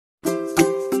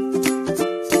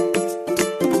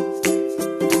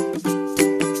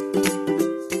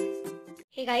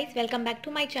guys, welcome back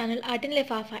to my channel Artin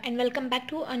Lifafa and welcome back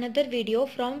to another video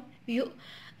from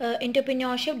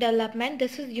Entrepreneurship Development.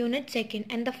 This is Unit 2nd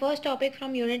and the first topic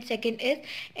from Unit 2nd is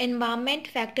environment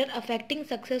factor affecting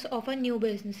success of a new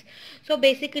business. So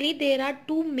basically there are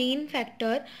two main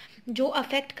factor जो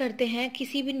affect करते हैं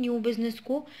किसी भी new business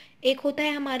को. एक होता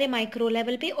है हमारे माइक्रो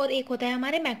लेवल पे और एक होता है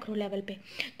हमारे मैक्रो लेवल पे.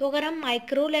 तो अगर हम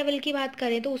माइक्रो लेवल की बात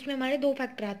करें तो उसमें हमारे दो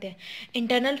फैक्टर आते हैं,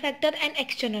 internal factor and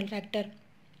external factor.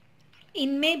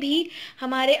 इनमें भी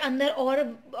हमारे अंदर और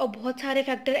बहुत सारे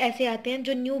फैक्टर ऐसे आते हैं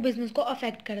जो न्यू बिजनेस को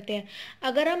अफेक्ट करते हैं.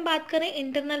 अगर हम बात करें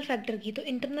इंटरनल फैक्टर की तो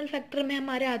इंटरनल फैक्टर में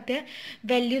हमारे आते हैं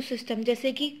वैल्यू सिस्टम,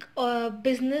 जैसे कि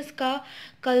बिजनेस का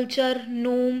कल्चर,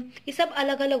 नोम, ये सब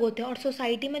अलग अलग होते हैं. और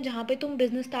सोसाइटी में जहाँ पे तुम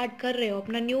बिजनेस स्टार्ट कर रहे हो,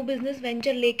 अपना न्यू बिजनेस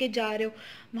वेंचर लेके जा रहे हो,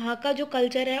 वहाँ का जो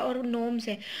कल्चर है और नॉर्म्स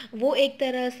है वो एक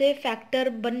तरह से फैक्टर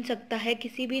बन सकता है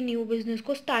किसी भी न्यू बिजनेस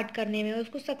को स्टार्ट करने में,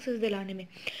 उसको सक्सेस दिलाने में.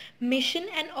 मिशन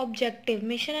एंड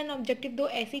ऑब्जेक्टिव दो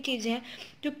ऐसी चीज़ें हैं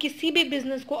जो किसी भी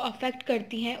बिजनेस को अफेक्ट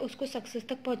करती हैं उसको सक्सेस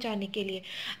तक पहुँचाने के लिए.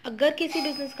 अगर किसी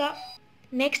बिजनेस का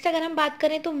नेक्स्ट अगर हम बात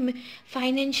करें तो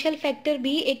फाइनेंशियल फैक्टर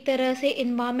भी एक तरह से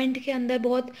इन्वायरमेंट के अंदर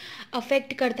बहुत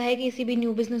अफेक्ट करता है किसी भी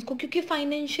न्यू बिजनेस को, क्योंकि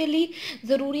फाइनेंशियली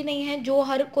ज़रूरी नहीं है जो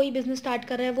हर कोई बिजनेस स्टार्ट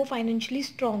कर रहा है वो फाइनेंशियली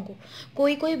स्ट्रांग हो.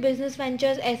 कोई बिजनेस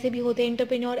वेंचर्स ऐसे भी होते हैं,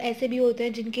 एंटरप्रेन्योर ऐसे भी होते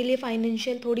हैं जिनके लिए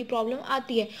फाइनेंशियल थोड़ी प्रॉब्लम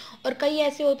आती है, और कई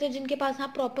ऐसे होते हैं जिनके पास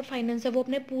हाँ प्रॉपर फाइनेंस है, वो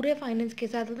अपने पूरे फाइनेंस के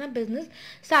साथ अपना बिजनेस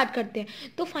स्टार्ट करते हैं.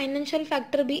 तो फाइनेंशियल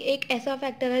फैक्टर भी एक ऐसा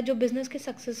फैक्टर है जो बिजनेस के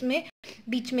सक्सेस में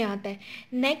बीच में आता है.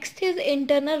 नेक्स्ट इज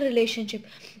इंटरनल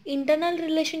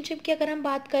रिलेशनशिप की अगर हम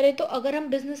बात करें तो अगर हम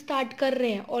बिजनेस स्टार्ट कर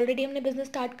रहे हैं, ऑलरेडी हमने बिजनेस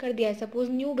स्टार्ट कर दिया है, सपोज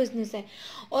न्यू बिजनेस है,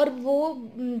 और वो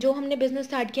जो हमने बिजनेस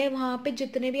स्टार्ट किया है वहाँ पे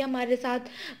जितने भी हमारे साथ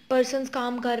पर्सन्स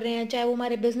काम कर रहे हैं, चाहे वो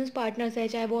हमारे बिजनेस पार्टनर्स हैं,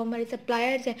 चाहे वो हमारे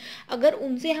सप्लायर्स हैं, अगर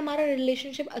उनसे हमारा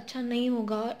रिलेशनशिप अच्छा नहीं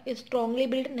होगा, स्ट्रांगली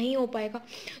बिल्ड नहीं हो पाएगा,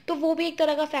 तो वो भी एक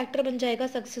तरह का फैक्टर बन जाएगा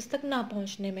सक्सेस तक ना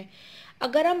पहुँचने में.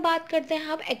 अगर हम बात करते हैं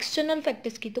अब एक्सटर्नल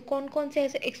फैक्टर्स की, तो कौन कौन से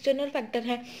ऐसे एक्सटर्नल फैक्टर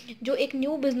हैं जो एक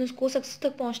न्यू बिजनेस को सक्सेस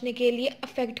तक पहुंचने के लिए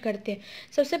अफेक्ट करते हैं.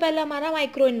 सबसे पहला हमारा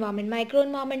माइक्रो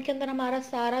इन्वायरमेंट के अंदर हमारा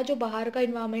सारा जो बाहर का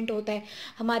इन्वायरमेंट होता है,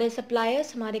 हमारे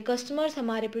सप्लायर्स, हमारे कस्टमर्स,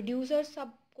 हमारे प्रोड्यूसर्स,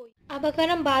 सब कोई. अब अगर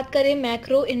हम बात करें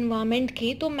मैक्रो इन्वायरमेंट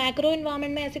की, तो मैक्रो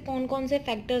इन्वायरमेंट में ऐसे कौन कौन से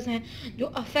फैक्टर्स हैं जो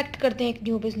अफेक्ट करते हैं एक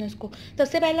न्यू बिजनेस को.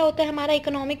 सबसे पहला होता है हमारा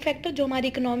इकोनॉमिक फैक्टर, जो हमारी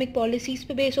इकोनॉमिक पॉलिसीज़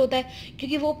पे बेस होता है,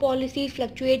 क्योंकि वो पॉलिसी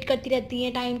फ्लक्चुएट करती रहती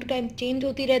हैं, टाइम टू टाइम चेंज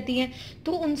होती रहती हैं,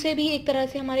 तो उनसे भी एक तरह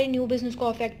से हमारे न्यू बिजनेस को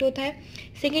अफेक्ट होता है.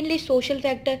 सेकेंडली सोशल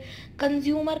फैक्टर,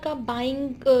 कंज्यूमर का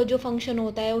बाइंग जो फंक्शन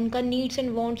होता है, उनका नीड्स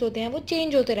एंड वांट्स होते हैं वो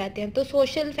चेंज होते रहते हैं, तो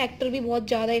सोशल फैक्टर भी बहुत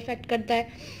ज़्यादा इफेक्ट करता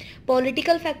है.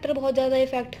 पॉलिटिकल फैक्टर बहुत ज़्यादा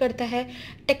इफेक्ट करता है.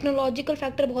 टेक्नोलॉजिकल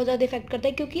फैक्टर बहुत ज़्यादा इफेक्ट करता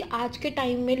है, क्योंकि आज के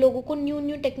टाइम में लोगों को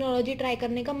न्यू टेक्नोलॉजी ट्राई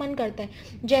करने का मन करता है.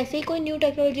 जैसे ही कोई न्यू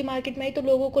टेक्नोलॉजी मार्केट में आई तो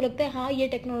लोगों को लगता है हाँ ये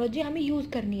टेक्नोलॉजी हमें यूज़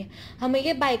करनी है, हमें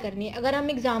ये बाय करनी है. अगर हम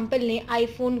एग्जाम्पल लें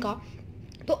आईफोन का,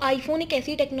 तो आईफोन एक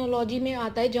ऐसी टेक्नोलॉजी में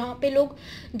आता है जहाँ पे लोग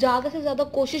ज़्यादा से ज़्यादा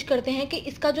कोशिश करते हैं कि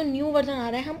इसका जो न्यू वर्जन आ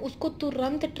रहा है हम उसको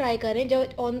तुरंत ट्राई करें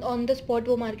जब ऑन द स्पॉट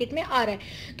वो मार्केट में आ रहा है.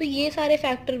 तो ये सारे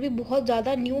फैक्टर भी बहुत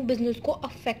ज़्यादा न्यू बिजनेस को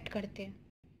अफेक्ट करते हैं.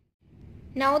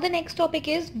 Now the next topic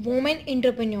is women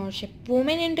entrepreneurship.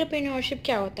 Women entrepreneurship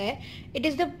क्या होता है? It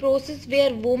is the process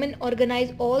where women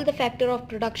organize all the factor of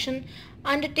production,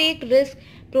 undertake risk,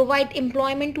 provide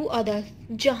employment to others.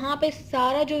 जहाँ पे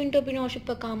सारा जो एंटरप्रेन्योरशिप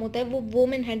का काम होता है वो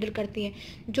वोमेन हैंडल करती है.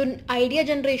 जो आइडिया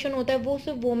जनरेशन होता है वो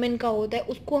सिर्फ वोमेन का होता है,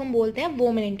 उसको हम बोलते हैं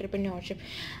women entrepreneurship.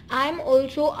 I am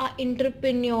also a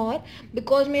entrepreneur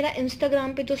because मेरा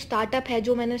इंस्टाग्राम पे जो स्टार्टअप है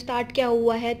जो मैंने स्टार्ट किया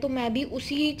हुआ है, तो मैं भी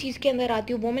उसी चीज़ के अंदर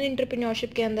आती हूँ, वोमेन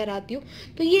एंटरप्रेन्योरशिप के अंदर आती हूँ.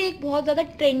 तो ये एक बहुत ज़्यादा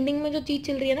ट्रेंडिंग में जो चीज़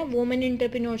चल रही है ना, वोमेन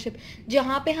एंटरप्रेन्योरशिप,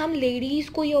 जहाँ पे हम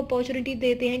लेडीज़ को ये अपॉर्चुनिटी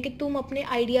देते हैं कि तुम अपने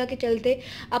आइडिया के चलते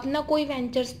अपना कोई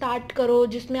वेंचर स्टार्ट करो,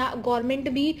 जिसमें गवर्नमेंट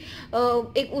भी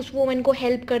एक उस वुमेन को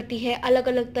हेल्प करती है अलग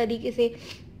अलग तरीके से.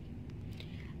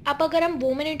 अब अगर हम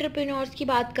वुमेन एंटरप्रेन्योर्स की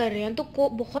बात कर रहे हैं तो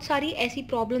बहुत सारी ऐसी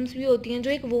प्रॉब्लम्स भी होती हैं जो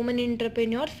एक वुमेन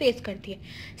एंटरप्रेन्योर फेस करती है.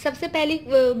 सबसे पहली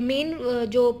मेन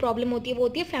जो प्रॉब्लम होती है वो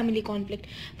होती है फैमिली कॉन्फ्लिक्ट.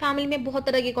 फैमिली में बहुत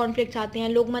तरह के कॉन्फ्लिक्ट्स आते हैं.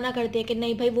 लोग मना करते हैं कि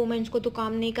नहीं भाई वुमेन्स को तो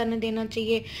काम नहीं करने देना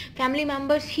चाहिए. फैमिली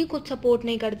मेम्बर्स ही कुछ सपोर्ट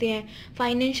नहीं करते हैं.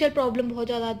 फाइनेंशियल प्रॉब्लम बहुत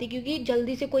ज़्यादा आती है, क्योंकि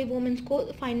जल्दी से कोई वुमेन्स को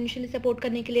फाइनेंशियली सपोर्ट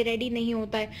करने के लिए रेडी नहीं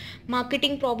होता है.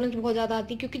 मार्केटिंग प्रॉब्लम्स बहुत ज़्यादा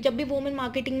आती है, क्योंकि जब भी वुमेन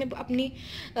मार्केटिंग में अपनी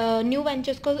न्यू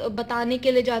वेंचर्स को बताने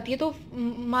के लिए जाती है तो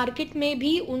मार्केट में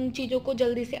भी उन चीज़ों को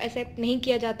जल्दी से एक्सेप्ट नहीं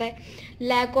किया जाता है।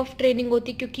 लैक ऑफ ट्रेनिंग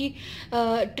होती है क्योंकि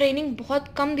ट्रेनिंग बहुत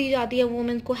कम दी जाती है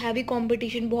वुमेन्स को। हैवी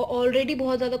कंपटीशन, ऑलरेडी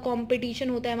बहुत ज़्यादा कंपटीशन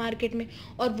होता है मार्केट में,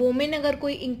 और वुमेन अगर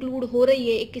कोई इंक्लूड हो रही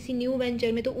है एक किसी न्यू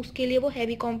वेंचर में तो उसके लिए वो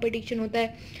हैवी कंपटीशन होता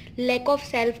है। लैक ऑफ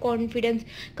सेल्फ कॉन्फिडेंस,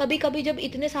 कभी कभी जब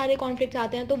इतने सारे कॉन्फ्लिक्ट्स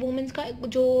आते हैं तो वुमेन्स का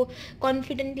जो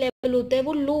कॉन्फिडेंट लेवल होता है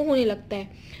वो लो होने लगता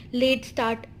है। लेट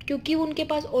स्टार्ट, क्योंकि उनके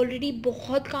पास ऑलरेडी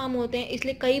बहुत काम होते हैं,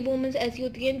 इसलिए कई वुमेन्स ऐसी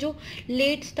होती हैं जो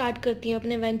लेट स्टार्ट करती हैं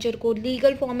अपने वेंचर को।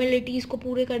 लीगल फॉर्मेलिटीज़ को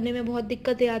पूरे करने में बहुत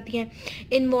दिक्कतें आती हैं।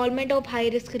 Involvement of high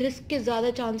risk, risk के ज़्यादा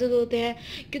चांसेस होते हैं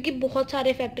क्योंकि बहुत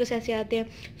सारे फैक्टर्स ऐसे आते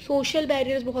हैं। सोशल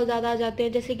बैरियर्स बहुत ज़्यादा आ जाते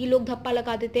हैं, जैसे कि लोग धप्पा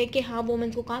लगा देते हैं कि हाँ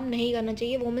वुमेन्स को काम नहीं करना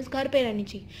चाहिए, वुमेन्स घर पर रहनी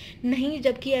चाहिए। नहीं,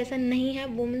 जबकि ऐसा नहीं है।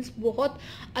 वुमेन्स बहुत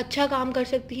अच्छा काम कर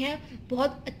सकती हैं,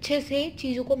 बहुत अच्छे से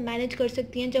चीज़ों को मैनेज कर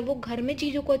सकती हैं। जब वो घर में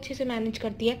चीज़ों को अच्छे से मैनेज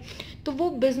करती है तो वो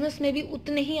बिजनेस में भी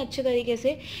उतने ही अच्छे तरीके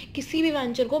से किसी भी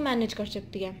वेंचर को मैनेज कर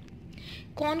सकती है।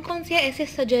 कौन कौन से ऐसे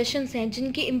सजेशंस हैं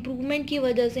जिनकी इम्प्रूवमेंट की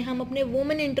वजह से हम अपने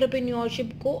वुमेन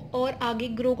एंटरप्रेन्योरशिप को और आगे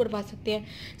ग्रो करवा सकते हैं?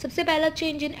 सबसे पहला,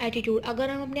 चेंज इन एटीट्यूड। अगर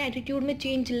हम अपने एटीट्यूड में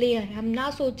चेंज ले आए, हम ना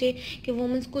सोचे कि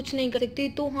वुमेन्स कुछ नहीं कर सकती,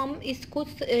 तो हम इसको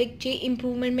एक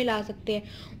इम्प्रूवमेंट में ला सकते हैं।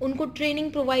 उनको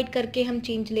ट्रेनिंग प्रोवाइड करके हम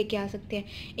चेंज लेके आ सकते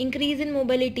हैं। इंक्रीज इन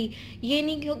मोबिलिटी, ये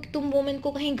नहीं कि तुम वुमेन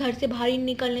को कहीं घर से बाहर ही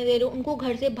निकलने दे रहे हो, उनको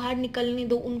घर से बाहर निकलने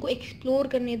दो, उनको एक्सप्लोर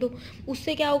करने दो।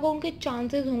 उससे क्या होगा, उनके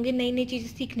चांसेस होंगे नई नई चीज़ें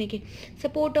सीखने के।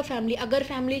 सपोर्ट ऑफ फैमिली, अगर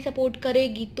फैमिली सपोर्ट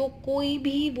करेगी तो कोई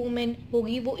भी वुमेन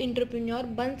होगी वो एंटरप्रेन्योर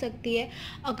बन सकती है,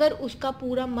 अगर उसका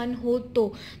पूरा मन हो तो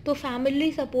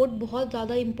फैमिली सपोर्ट बहुत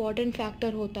ज़्यादा इंपॉर्टेंट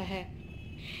फैक्टर होता है।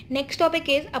 Next topic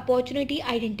is opportunity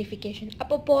identification.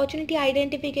 अब अपॉर्चुनिटी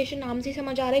आइडेंटिफिकेशन नाम से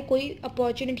समझ आ रहा है, कोई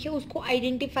अपॉर्चुनिटी है उसको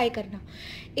आइडेंटिफाई करना।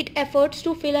 It efforts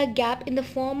to fill a gap in the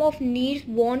form of needs,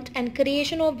 wants and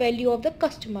creation of value of the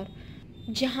customer.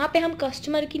 जहाँ पे हम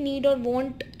कस्टमर की नीड और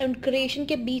वांट एंड क्रिएशन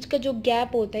के बीच का जो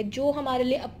गैप होता है, जो हमारे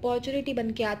लिए अपॉर्चुनिटी बन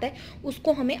के आता है,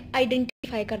 उसको हमें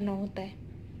आइडेंटिफाई करना होता है।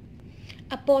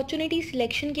 अपॉर्चुनिटी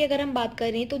सिलेक्शन की अगर हम बात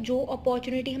करें तो जो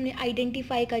अपॉर्चुनिटी हमने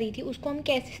आइडेंटिफाई करी थी उसको हम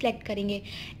कैसे सिलेक्ट करेंगे?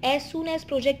 As soon as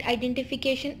project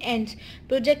identification ends,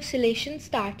 project selection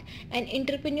start. An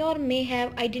entrepreneur may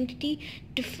have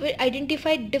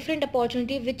identified different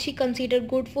opportunity which he considered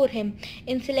good for him.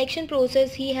 In selection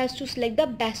process he has to select the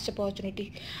best opportunity.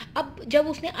 अब जब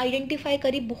उसने identify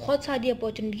करी बहुत सारी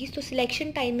opportunities, तो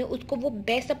selection time में उसको वो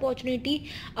बेस्ट अपॉर्चुनिटी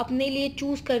अपने लिए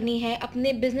चूज़ करनी है,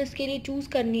 अपने बिजनेस के लिए चूज़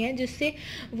करनी है, जिससे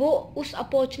वो उस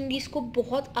अपॉर्चुनिटीज़ को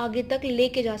बहुत आगे तक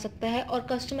लेके जा सकता है और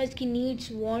कस्टमर्स की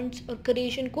नीड्स, वांट्स और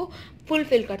क्रिएशन को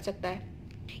फुलफिल कर सकता है।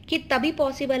 कि तभी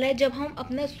पॉसिबल है जब हम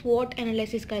अपना स्वॉट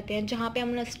एनालिसिस करते हैं, जहाँ पे हम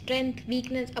अपना स्ट्रेंथ,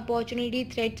 वीकनेस, अपॉर्चुनिटी,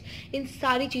 थ्रेट्स, इन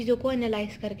सारी चीज़ों को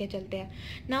एनालाइज करके चलते हैं।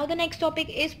 Now the next topic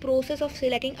is process of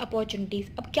selecting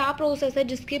opportunities. अब क्या प्रोसेस है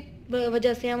जिसके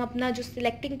वजह से हम अपना जो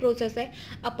सिलेक्टिंग प्रोसेस है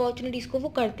अपॉर्चुनिटीज़ को वो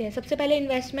करते हैं? सबसे पहले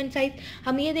इन्वेस्टमेंट साइज,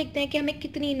 हम ये देखते हैं कि हमें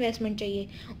कितनी इन्वेस्टमेंट चाहिए।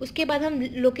 उसके बाद हम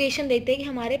लोकेशन देखते हैं कि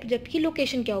हमारे प्रोजेक्ट की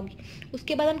लोकेशन क्या होगी।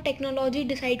 उसके बाद हम टेक्नोलॉजी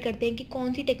डिसाइड करते हैं कि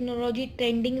कौन सी टेक्नोलॉजी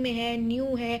ट्रेंडिंग में है,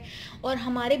 न्यू है और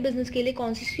हमारे बिजनेस के लिए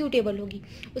कौन सी सूटेबल होगी।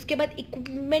 उसके बाद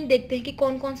इक्विपमेंट देखते हैं कि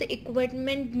कौन कौन से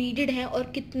इक्विपमेंट नीडेड हैं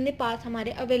और कितने पास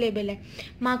हमारे अवेलेबल है।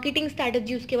 मार्केटिंग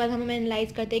स्ट्रैटेजी, उसके बाद हम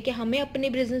एनालाइज करते हैं कि हमें अपने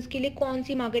बिजनेस के लिए कौन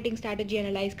सी मार्केटिंग स्ट्रैटेजी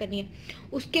एनालाइज करनी है।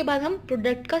 उसके बाद हम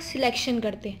प्रोडक्ट का सिलेक्शन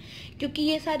करते हैं, क्योंकि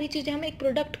ये सारी चीज़ें हम एक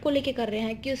प्रोडक्ट को लेके कर रहे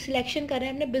हैं, कि सिलेक्शन कर रहे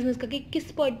हैं अपने बिजनेस का कि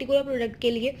किस पर्टिकुलर प्रोडक्ट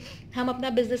के लिए हम अपना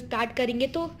बिजनेस स्टार्ट करेंगे।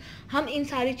 तो हम इन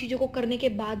सारी चीज़ों को करने के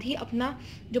बाद ही अपना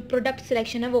जो प्रोडक्ट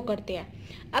सिलेक्शन है वो करते हैं।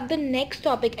 अब the next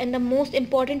topic and the most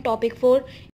important topic for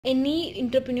any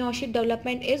entrepreneurship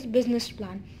development is business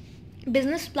plan.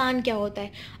 Business plan क्या होता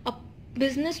है? अब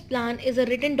business plan is a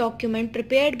written document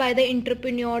prepared by the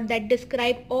entrepreneur that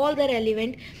describe all the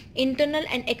relevant internal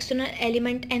and external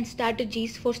element and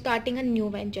strategies for starting a new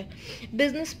venture.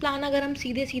 business plan अगर हम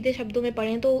सीधे सीधे शब्दों में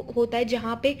पढ़ें तो होता है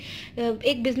जहाँ पे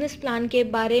एक business plan के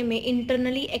बारे में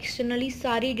internally externally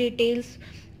सारी डिटेल्स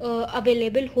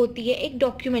अवेलेबल होती है एक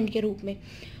डॉक्यूमेंट के रूप में।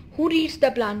 हु रीड्स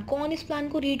द प्लान, कौन इस प्लान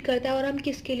को रीड करता है और हम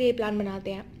किसके लिए प्लान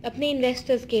बनाते हैं? अपने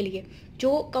इन्वेस्टर्स के लिए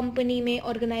जो कंपनी में,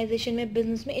 ऑर्गेनाइजेशन में,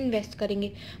 बिजनेस में इन्वेस्ट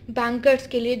करेंगे। बैंकर्स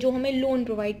के लिए जो हमें लोन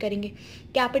प्रोवाइड करेंगे।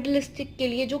 कैपिटलिस्टिक के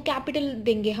लिए जो कैपिटल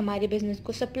देंगे हमारे बिजनेस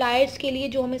को। सप्लायर्स के लिए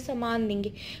जो हमें सामान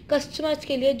देंगे। कस्टमर्स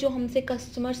के लिए जो हमसे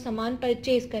कस्टमर सामान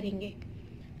परचेज करेंगे।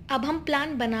 अब हम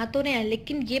प्लान बना तो रहे हैं,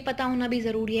 लेकिन ये पता होना भी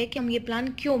ज़रूरी है कि हम ये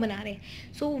प्लान क्यों बना रहे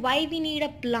हैं। सो why we need a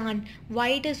plan,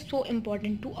 why it is so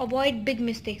important to avoid big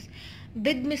mistakes.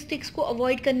 Big mistakes को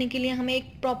अवॉइड करने के लिए हमें एक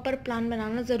प्रॉपर प्लान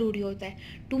बनाना ज़रूरी होता है,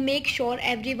 to make sure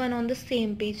everyone on the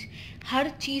same page. हर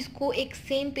चीज़ को एक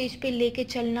सेम पेज पे लेके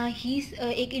चलना ही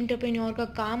एक एंटरप्रेन्योर का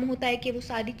काम होता है, कि वो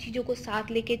सारी चीज़ों को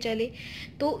साथ लेके चले।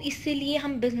 तो इससे लिए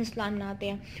हम बिजनेस प्लान बनाते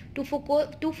हैं।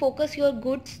 To focus your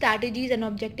good strategies and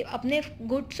objective, अपने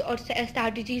गुड्स और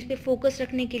स्ट्रैटेजीज पे फोकस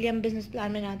रखने के लिए हम बिजनेस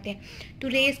प्लान बनाते हैं। टू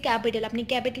रेज कैपिटल, अपनी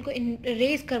कैपिटल को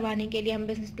रेज करवाने के लिए हम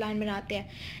बिजनेस प्लान बनाते हैं।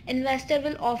 Investor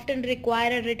will often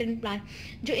require a written plan,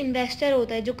 जो इन्वेस्टर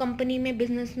होता है, जो कंपनी में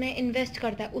बिजनेस में इन्वेस्ट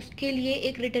करता है, उसके लिए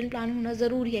एक रिटन प्लान होना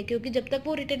ज़रूरी है, क्योंकि जब तक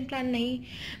वो रिटन प्लान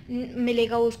नहीं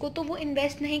मिलेगा उसको, तो वो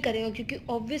इन्वेस्ट नहीं करेगा, क्योंकि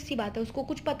ऑब्वियस सी बात है उसको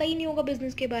कुछ पता ही नहीं होगा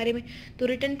बिजनेस के बारे में। तो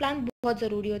रिटन प्लान बहुत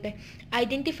ज़रूरी होता है।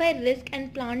 Identify risk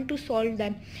and plan to solve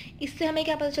them, इससे हमें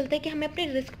क्या पता चलता है कि हमें अपने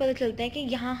रिस्क पता चलता है कि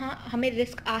यहाँ हमें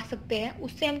रिस्क आ सकते हैं,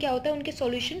 उससे हम क्या होता है उनके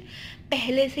सॉल्यूशन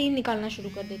पहले से ही निकालना शुरू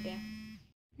कर देते हैं।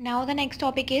 Now the next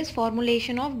topic is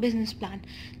formulation of business plan.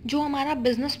 जो हमारा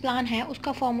बिजनेस प्लान है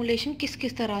उसका फॉर्मुलेशन किस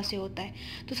किस तरह से होता है।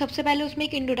 तो सबसे पहले उसमें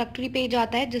एक इंट्रोडक्टरी पेज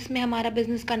आता है, जिसमें हमारा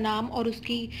बिजनेस का नाम और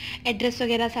उसकी एड्रेस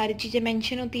वगैरह सारी चीज़ें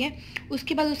मेंशन होती हैं।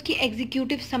 उसके बाद उसकी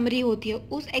एग्जीक्यूटिव समरी होती है।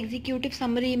 उस एग्जीक्यूटिव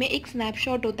समरी में एक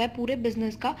स्नैपशॉट होता है पूरे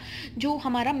बिजनेस का, जो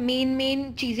हमारा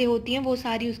मेन चीज़ें होती हैं वो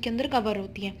सारी उसके अंदर कवर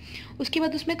होती हैं। उसके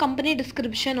बाद उसमें कंपनी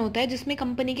डिस्क्रिप्शन होता है, जिसमें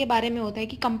कंपनी के बारे में होता है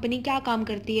कि कंपनी क्या काम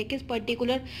करती है, किस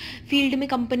पर्टिकुलर फील्ड में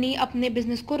कंपनी अपने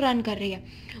बिजनेस को रन कर रही है।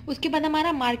 उसके बाद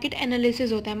हमारा मार्केट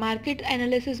एनालिसिस होता है। मार्केट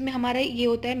एनालिसिस में हमारा ये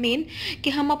होता है मेन कि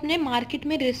हम अपने मार्केट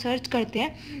में रिसर्च करते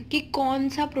हैं कि कौन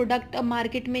सा प्रोडक्ट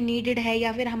मार्केट में नीडेड है,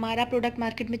 या फिर हमारा प्रोडक्ट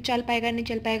मार्केट में चल पाएगा नहीं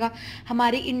चल पाएगा,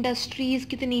 हमारी इंडस्ट्रीज़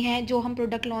कितनी हैं जो हम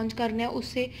प्रोडक्ट लॉन्च कर रहे हैं,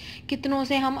 उससे कितनों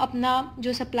से हम अपना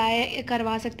जो सप्लाई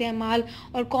करवा सकते हैं माल,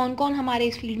 और कौन कौन हमारे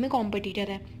इस फील्ड में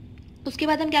कॉम्पिटिटर है। उसके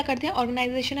बाद हम क्या करते हैं,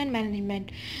 ऑर्गेनाइजेशन एंड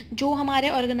मैनेजमेंट। जो हमारे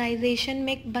ऑर्गेनाइजेशन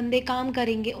में बंदे काम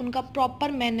करेंगे उनका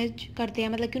प्रॉपर मैनेज करते हैं,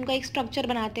 मतलब कि उनका एक स्ट्रक्चर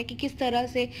बनाते हैं कि किस तरह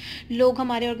से लोग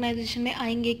हमारे ऑर्गेनाइजेशन में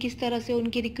आएंगे, किस तरह से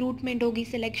उनकी रिक्रूटमेंट होगी,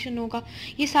 सिलेक्शन होगा।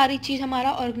 ये सारी चीज़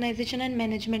हमारा ऑर्गेनाइजेशन एंड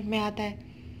मैनेजमेंट में आता है।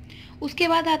 उसके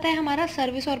बाद आता है हमारा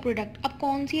सर्विस और प्रोडक्ट। अब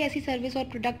कौन सी ऐसी सर्विस और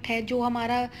प्रोडक्ट है जो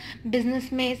हमारा बिजनेस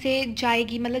में से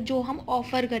जाएगी, मतलब जो हम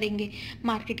ऑफ़र करेंगे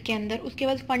मार्केट के अंदर। उसके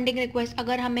बाद फंडिंग रिक्वेस्ट,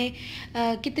 अगर हमें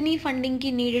कितनी फंडिंग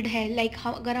की नीडेड है, लाइक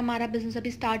अगर हमारा बिजनेस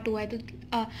अभी स्टार्ट हुआ है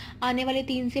तो आने वाले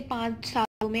 3 से 5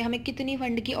 सालों में हमें कितनी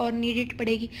फंड की और नीडेड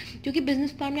पड़ेगी, क्योंकि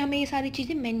बिजनेस प्लान में हमें ये सारी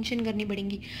चीज़ें मेंशन करनी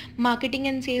पड़ेंगी। Marketing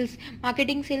and sales,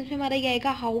 marketing sales में हमारा ये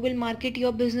आएगा, how will market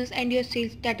your business and your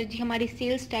sales strategy, हमारी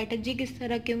सेल्स स्ट्रैटेजी किस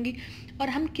तरह की होंगी, और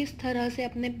हम किस तरह से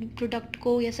अपने प्रोडक्ट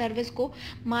को या सर्विस को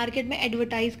मार्केट में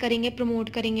एडवर्टाइज करेंगे, प्रमोट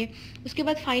करेंगे। उसके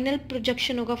बाद फाइनल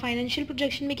प्रोजेक्शन होगा। फाइनेंशियल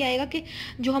प्रोजेक्शन में क्या आएगा कि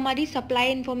जो हमारी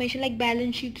supply information like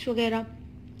balance sheets वगैरह,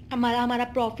 हमारा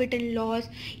प्रॉफिट एंड लॉस,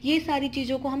 ये सारी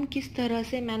चीज़ों को हम किस तरह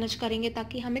से मैनेज करेंगे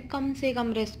ताकि हमें कम से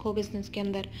कम रिस्क हो बिजनेस के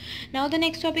अंदर। Now the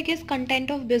next topic is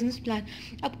content of business plan.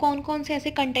 अब कौन कौन से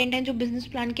ऐसे कंटेंट हैं जो बिजनेस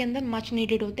प्लान के अंदर मच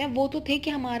नीडेड होते हैं। वो तो थे कि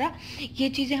हमारा ये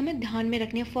चीज़ें हमें ध्यान में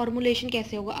रखनी है, फॉर्मुलेशन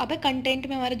कैसे होगा। अब है कंटेंट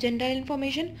में हमारा जनरल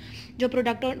इन्फॉर्मेशन, जो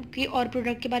प्रोडक्ट की और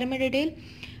प्रोडक्ट के बारे में डिटेल,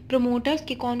 प्रमोटर्स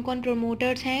के कौन कौन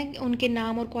प्रमोटर्स हैं, उनके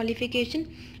नाम और qualification,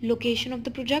 location of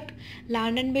the product,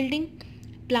 land and building,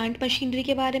 plant machinery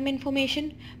के बारे में इंफॉर्मेशन,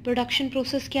 प्रोडक्शन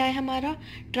प्रोसेस क्या है हमारा,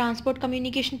 ट्रांसपोर्ट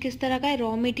कम्युनिकेशन किस तरह का है,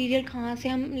 रॉ मटेरियल कहाँ से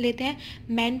हम लेते हैं,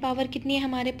 मैन पावर कितनी है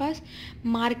हमारे पास,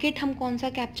 मार्केट हम कौन सा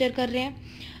कैप्चर कर रहे हैं,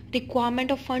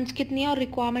 रिक्वायरमेंट ऑफ फंड्स कितनी है, और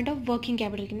रिक्वायरमेंट ऑफ वर्किंग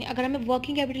कैपिटल कितनी है। अगर हमें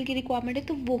वर्किंग कैपिटल की रिक्वायरमेंट है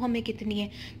तो वो हमें कितनी है।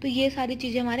 तो ये सारी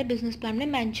चीज़ें हमारे बिजनेस प्लान में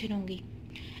मैंशन होंगी।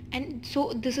 And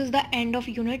so this is the end of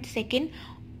unit 2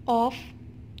 of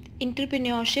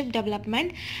entrepreneurship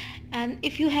development. And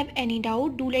if you have any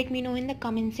doubt, do let me know in the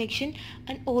comment section,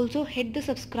 and also hit the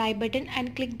subscribe button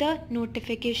and click the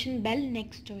notification bell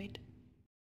next to it.